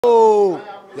Oh,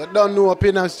 you don't know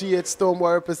pinaxtv, it's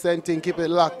Stoneboy representing. Keep it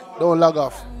locked. Don't log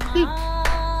off.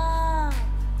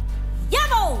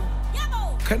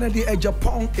 Kennedy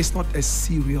Agyapong is not a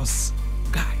serious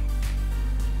guy.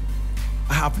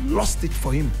 I have lost it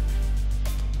for him.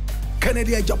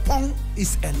 Kennedy Agyapong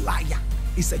is a liar.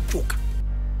 He's a joker.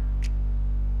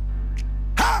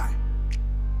 Hi!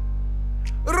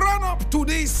 Run up to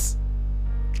this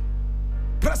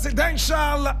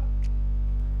presidential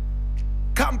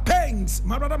campaigns,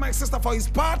 my brother, my sister, for his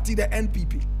party, the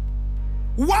NPP.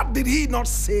 What did he not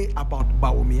say about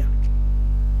Bawumia?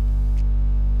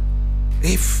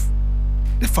 If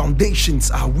the foundations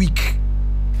are weak,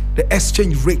 the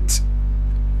exchange rate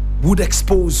would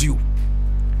expose you.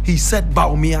 He said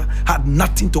Bawumia had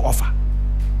nothing to offer.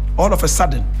 All of a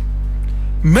sudden,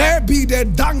 maybe they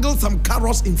dangled some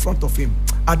carrots in front of him.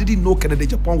 I didn't know Kennedy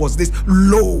Agyapong was this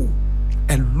low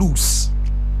and loose.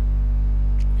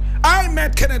 I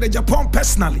met Kennedy Agyapong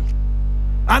personally,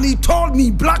 and he told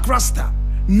me, Blakk Rasta,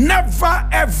 never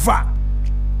ever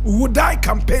would I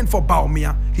campaign for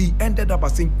Bawumia. He ended up by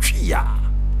saying, Chia.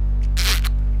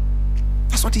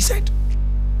 That's what he said.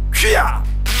 Chia.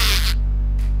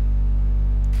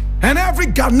 And every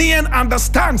Ghanaian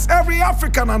understands, every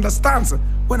African understands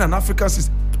when an African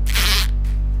says,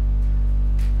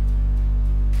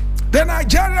 the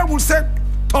Nigerian will say,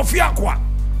 Tofiakwa.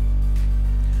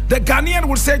 The Ghanaian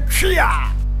will say,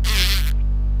 Chia.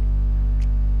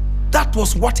 That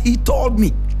was what he told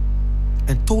me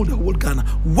and told the whole Ghana.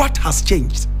 What has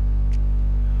changed?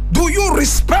 Do you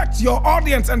respect your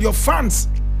audience and your fans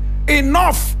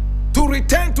enough to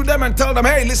return to them and tell them,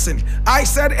 hey, listen, I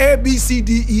said A, B, C,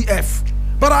 D, E, F,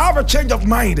 but I have a change of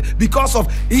mind because of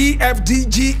E, F, D,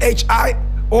 G, H, I,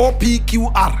 O, P,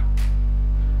 Q, R.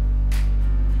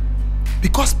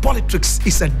 Because politics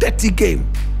is a dirty game.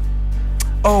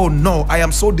 Oh no, I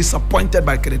am so disappointed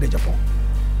by Kennedy Agyapong.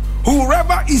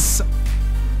 Whoever is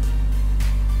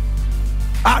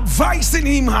advising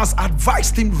him has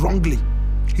advised him wrongly.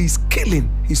 He's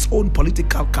killing his own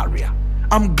political career.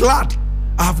 I'm glad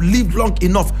I have lived long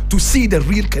enough to see the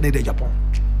real Kennedy Agyapong.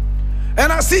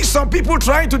 And I see some people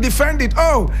trying to defend it.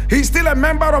 Oh, he's still a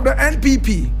member of the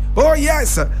NPP. Oh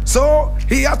yes, so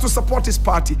he has to support his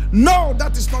party. No,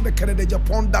 that is not the Kennedy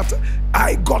Agyapong that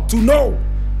I got to know.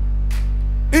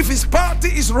 If his party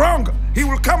is wrong, he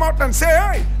will come out and say,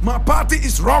 hey, my party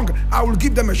is wrong. I will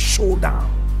give them a showdown.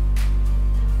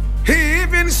 He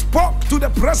even spoke to the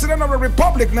President of the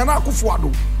Republic, Nana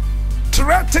Akufo-Addo,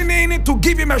 threatening to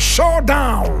give him a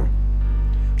showdown.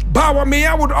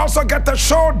 Bawumia would also get a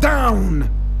showdown.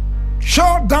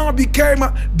 Showdown became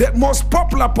the most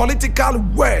popular political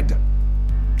word.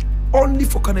 Only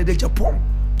for Kennedy Agyapong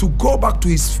to go back to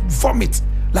his vomit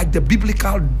like the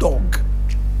biblical dog.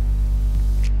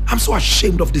 I'm so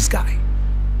ashamed of this guy.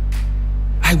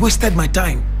 I wasted my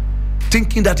time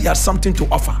thinking that he had something to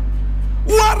offer.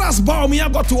 What has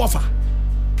Bawumia got to offer?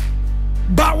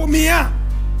 Bawumia.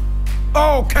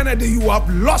 Oh, Kennedy, you have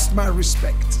lost my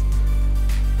respect.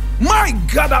 My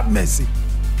God, have mercy.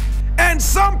 And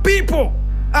some people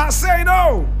are saying,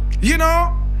 oh, you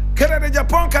know, Kennedy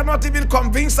Agyapong cannot even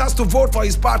convince us to vote for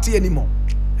his party anymore.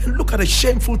 And look at the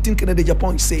shameful thing Kennedy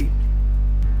Agyapong is saying.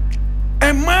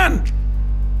 A man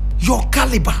your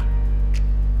caliber.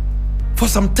 For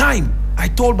some time, I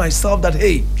told myself that,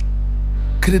 hey,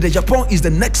 Kennedy Agyapong is the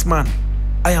next man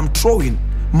I am throwing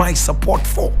my support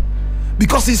for.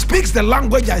 Because he speaks the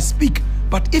language I speak.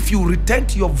 But if you return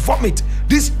to your vomit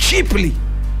this cheaply,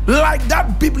 like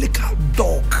that biblical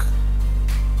dog,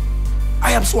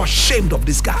 I am so ashamed of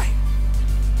this guy.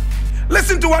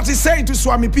 Listen to what he's saying to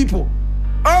Swami people.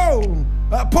 Oh,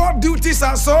 port duties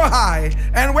are so high,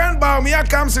 and when Bawumia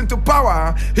comes into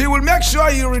power, he will make sure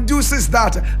he reduces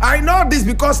that. I know this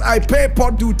because I pay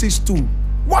port duties too.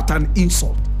 What an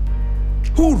insult.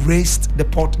 Who raised the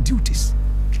port duties?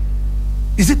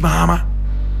 Is it Mahama?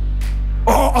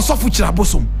 Or Osofu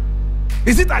Chirabosum?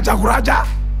 Is it Ajaguraja?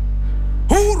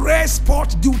 Who raised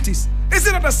port duties? Is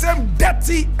it the same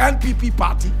dirty NPP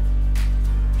party?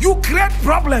 You create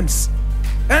problems,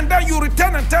 and then you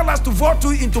return and tell us to vote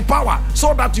you into power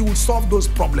so that you will solve those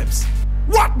problems.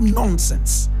 What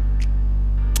nonsense.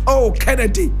 Oh,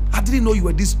 Kennedy, I didn't know you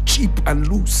were this cheap and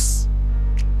loose.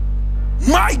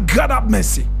 My God, have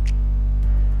mercy.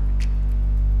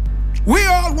 We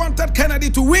all wanted Kennedy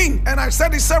to win, and I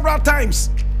said it several times,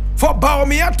 for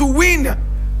Bawumia to win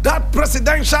that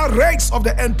presidential race of the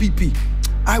NPP.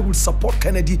 I will support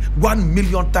Kennedy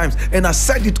 1,000,000 times, and I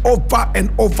said it over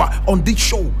and over on this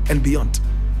show and beyond.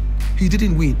 He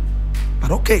didn't win,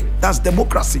 but okay, that's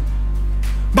democracy.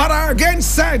 But I again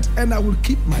said, and I will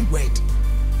keep my word,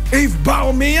 If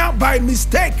Baumia by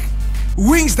mistake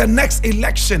wins the next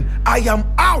election, I am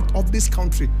out of this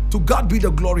country. To God be the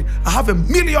glory. I have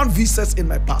 1 million visas in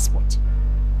my passport.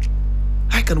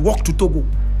 I can walk to Togo.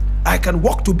 I can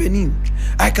walk to Benin.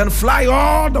 I can fly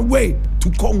all the way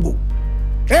to Congo.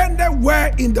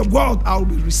 Anywhere in the world I will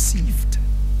be received.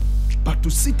 But to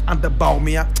sit under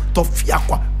Baumia, to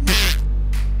fiakwa.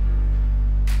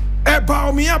 A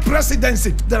Baumia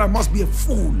presidency, then I must be a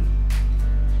fool.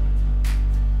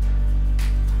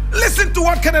 Listen to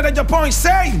what Kenneth Agyapong is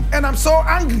saying, and I'm so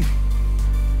angry.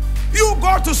 You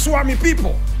go to Swami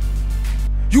people.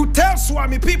 You tell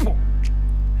Swami people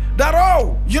that,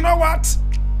 oh, you know what?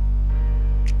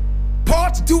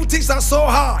 Port duties are so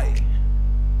high.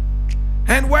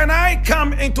 And when I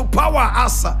come into power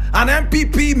as an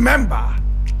MPP member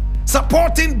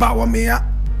supporting Bawumia,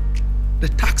 the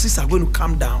taxes are going to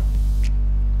come down.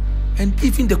 And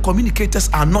even the communicators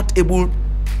are not able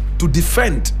to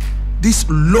defend this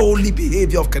lowly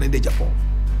behavior of Kennedy Agyapong.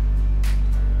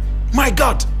 My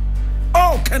God.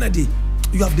 Oh, Kennedy,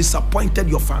 you have disappointed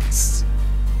your fans.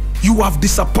 You have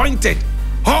disappointed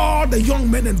all the young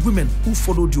men and women who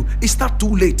followed you. It's not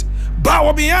too late.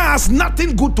 Bawumia has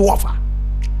nothing good to offer.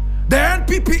 The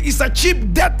NPP is a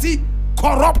cheap, dirty,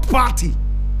 corrupt party.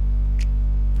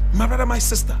 My brother, my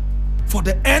sister, for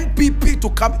the NPP to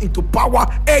come into power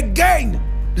again,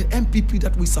 the NPP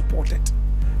that we supported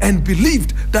and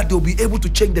believed that they'll be able to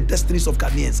change the destinies of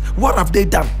Ghanaians. What have they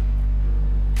done?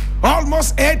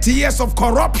 Almost 8 years of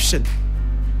corruption.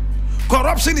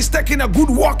 Corruption is taking a good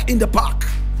walk in the park.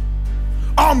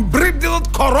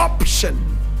 Unbridled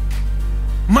corruption.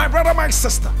 My brother, my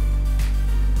sister,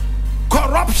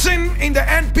 corruption in the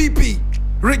NPP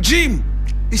regime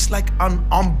is like an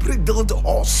unbridled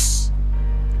horse,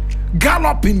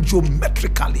 galloping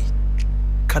geometrically,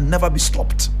 can never be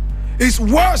stopped. It's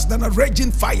worse than a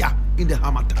raging fire in the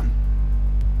Hamatan.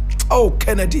 Oh,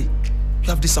 Kennedy, you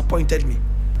have disappointed me.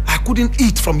 I couldn't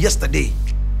eat from yesterday,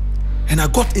 and I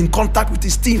got in contact with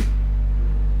his team.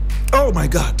 Oh my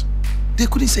God, they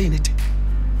couldn't say anything.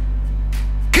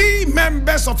 Key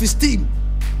members of his team.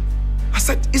 I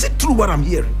said, is it true what I'm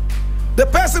hearing? The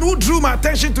person who drew my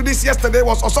attention to this yesterday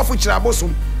was Osofu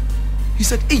Chirabosum. He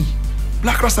said, hey,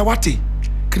 Blakk Rasta wati,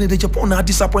 Kennedy Agyapong na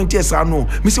disappointed sa no.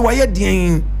 Me say why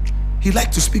you he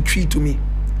liked to speak tree to me.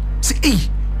 Say, hey,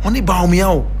 only Bawumia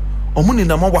o. Omuni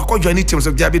na mwa wako join teams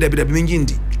of Jabi Dabi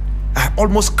Minjindi. I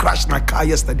almost crashed my car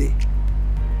yesterday.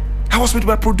 I was with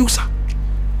my producer.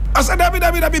 I said, Dabi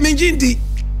Minjindi.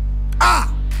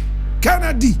 Ah,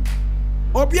 Kennedy.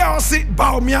 Obia osi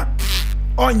Bawumia.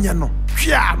 Onyano.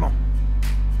 Piano.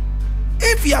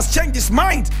 If he has changed his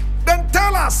mind, then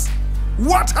tell us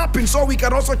what happened so we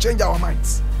can also change our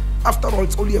minds. After all,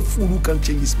 it's only a fool who can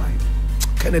change his mind.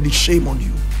 Kennedy, shame on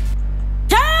you.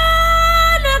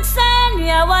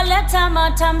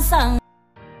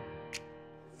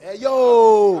 Hey,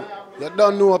 yo! You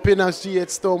don't know pinaxtv,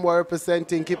 Stonebwoy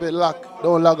representing. Keep it locked.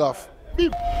 Don't log off.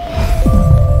 Beep.